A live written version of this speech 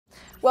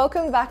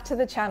Welcome back to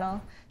the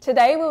channel.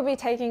 Today we'll be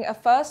taking a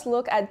first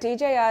look at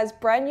DJI's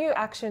brand new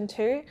Action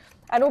 2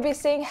 and we'll be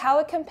seeing how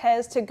it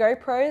compares to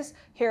GoPro's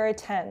Hero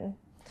 10.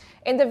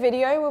 In the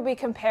video we'll be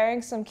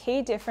comparing some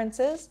key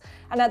differences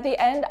and at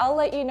the end I'll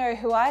let you know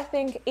who I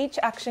think each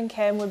action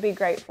cam would be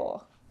great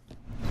for.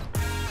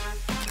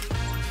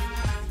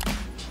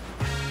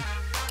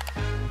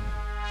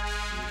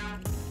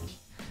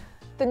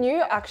 The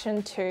new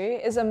Action 2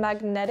 is a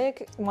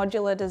magnetic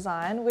modular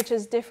design which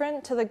is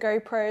different to the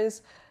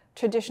GoPro's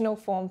traditional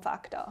form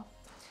factor.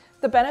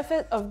 The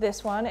benefit of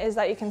this one is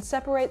that you can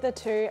separate the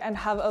two and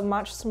have a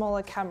much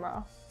smaller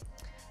camera.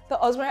 The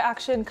Osmo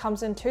Action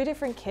comes in two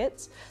different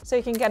kits, so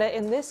you can get it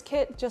in this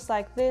kit just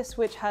like this,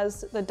 which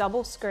has the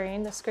double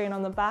screen, the screen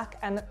on the back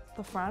and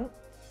the front.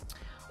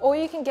 Or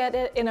you can get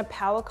it in a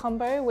power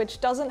combo, which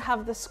doesn't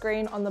have the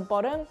screen on the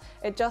bottom,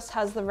 it just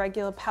has the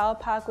regular power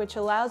pack, which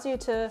allows you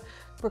to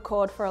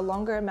record for a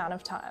longer amount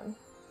of time.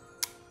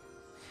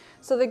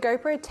 So the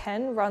GoPro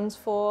 10 runs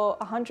for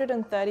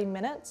 130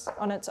 minutes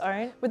on its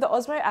own. With the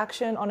Osmo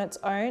Action on its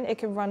own, it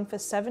can run for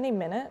 70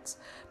 minutes,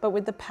 but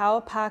with the power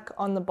pack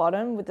on the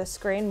bottom with the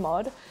screen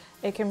mod,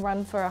 it can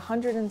run for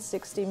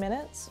 160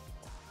 minutes.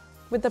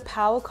 With the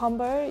power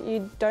combo,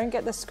 you don't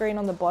get the screen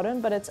on the bottom,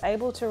 but it's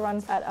able to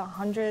run at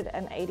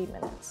 180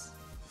 minutes.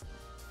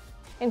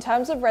 In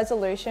terms of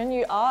resolution,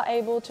 you are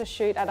able to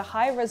shoot at a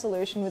high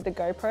resolution with the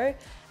GoPro,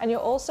 and you're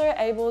also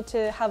able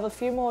to have a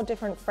few more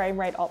different frame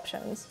rate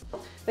options.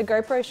 The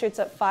GoPro shoots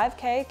at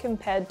 5K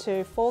compared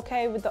to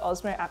 4K with the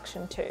Osmo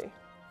Action 2.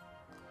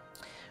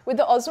 With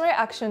the Osmo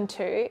Action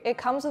 2, it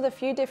comes with a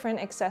few different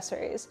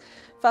accessories.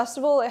 First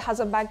of all, it has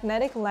a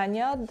magnetic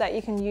lanyard that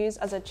you can use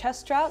as a chest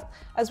strap,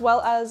 as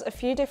well as a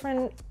few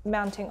different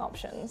mounting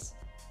options.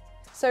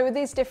 So with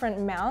these different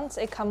mounts,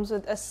 it comes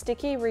with a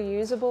sticky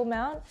reusable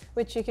mount,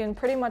 which you can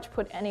pretty much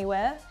put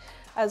anywhere,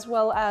 as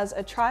well as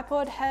a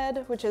tripod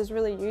head, which is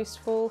really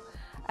useful,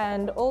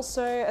 and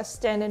also a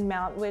stand-in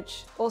mount,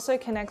 which also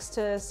connects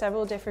to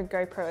several different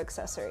GoPro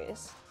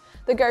accessories.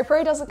 The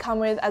GoPro doesn't come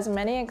with as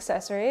many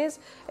accessories.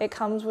 It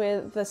comes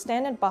with the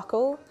standard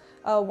buckle,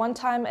 a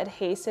one-time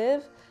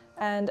adhesive,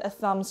 and a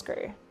thumb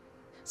screw.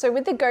 So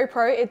with the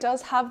GoPro, it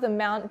does have the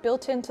mount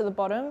built into the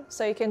bottom,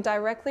 so you can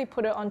directly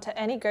put it onto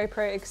any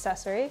GoPro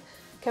accessory,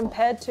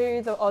 compared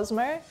to the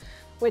Osmo,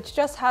 which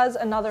just has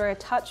another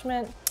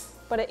attachment,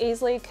 but it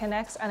easily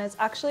connects and it's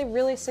actually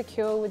really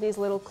secure with these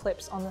little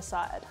clips on the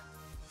side.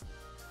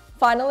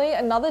 Finally,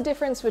 another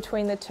difference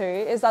between the two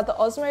is that the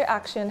Osmo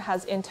Action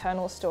has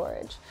internal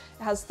storage.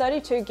 It has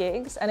 32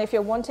 gigs, and if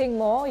you're wanting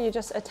more, you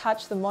just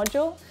attach the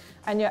module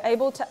and you're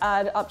able to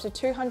add up to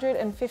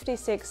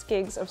 256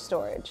 gigs of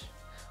storage.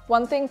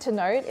 One thing to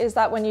note is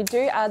that when you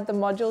do add the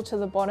module to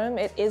the bottom,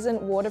 it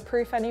isn't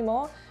waterproof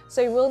anymore,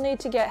 so you will need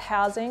to get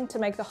housing to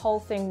make the whole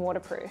thing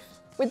waterproof.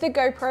 With the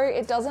GoPro,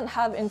 it doesn't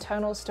have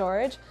internal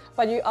storage,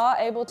 but you are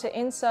able to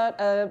insert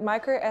a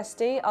micro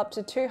SD up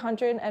to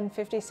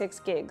 256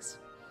 gigs.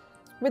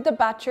 With the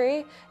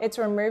battery, it's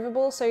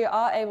removable, so you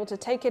are able to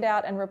take it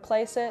out and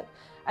replace it,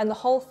 and the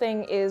whole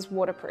thing is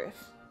waterproof.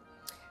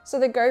 So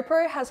the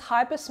GoPro has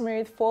Hyper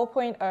Smooth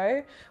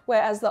 4.0,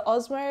 whereas the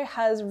Osmo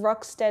has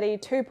Rock Steady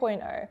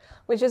 2.0,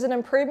 which is an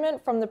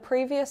improvement from the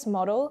previous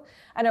model,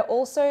 and it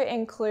also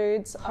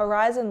includes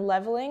horizon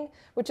leveling,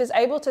 which is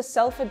able to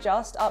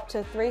self-adjust up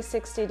to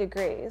 360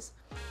 degrees.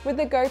 With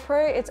the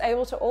GoPro, it's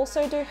able to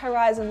also do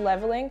horizon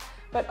leveling,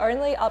 but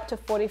only up to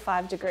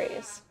 45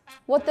 degrees.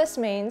 What this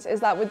means is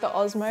that with the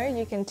Osmo,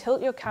 you can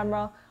tilt your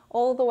camera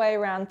all the way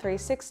around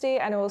 360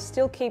 and it will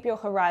still keep your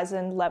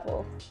horizon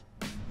level.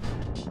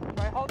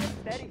 Hold it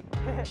steady.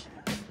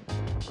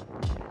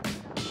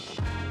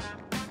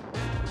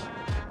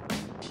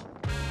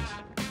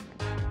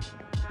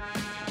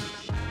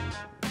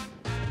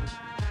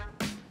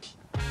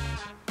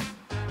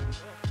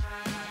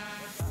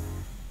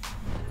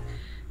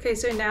 Okay,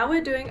 so now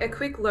we're doing a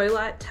quick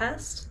Lowlight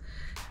test,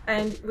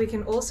 and we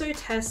can also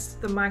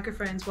test the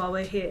microphones while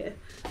we're here.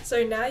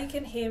 So now you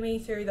can hear me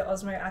through the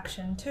Osmo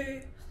Action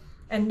 2,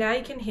 and now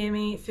you can hear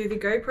me through the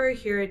GoPro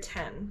Hero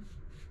 10.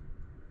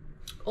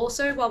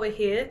 Also, while we're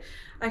here,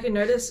 I can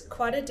notice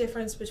quite a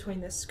difference between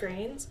the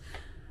screens.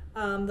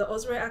 The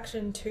Osmo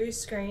Action 2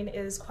 screen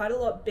is quite a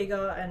lot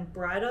bigger and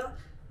brighter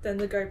than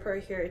the GoPro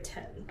Hero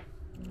 10.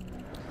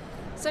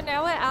 So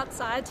now we're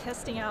outside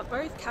testing out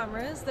both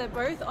cameras. They're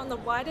both on the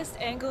widest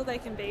angle they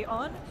can be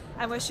on,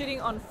 and we're shooting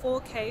on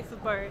 4K for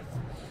both.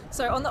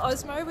 So on the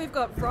Osmo, we've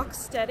got Rock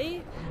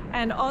Steady,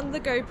 and on the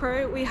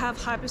GoPro, we have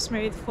Hyper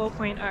Smooth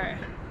 4.0.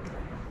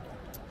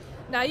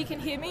 Now you can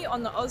hear me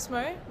on the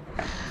Osmo,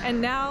 and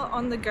now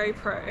on the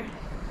GoPro.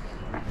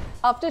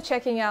 After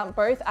checking out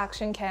both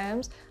action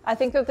cams, I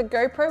think that the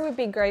GoPro would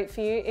be great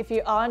for you if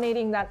you are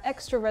needing that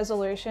extra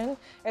resolution.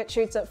 It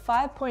shoots at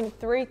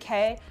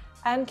 5.3K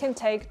and can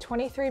take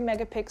 23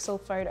 megapixel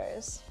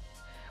photos.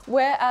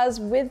 Whereas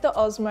with the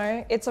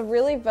Osmo, it's a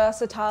really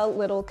versatile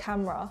little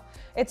camera.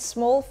 Its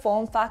small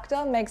form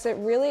factor makes it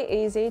really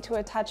easy to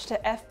attach to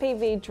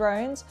FPV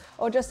drones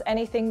or just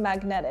anything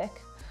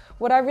magnetic.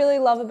 What I really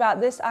love about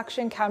this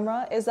Action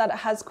camera is that it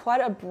has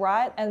quite a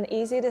bright and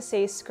easy to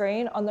see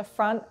screen on the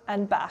front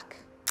and back.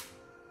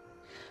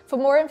 For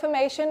more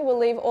information, we'll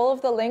leave all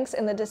of the links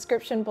in the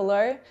description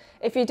below.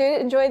 If you do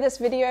enjoy this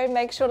video,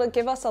 make sure to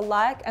give us a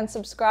like and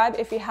subscribe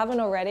if you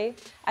haven't already,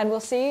 and we'll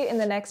see you in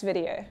the next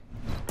video.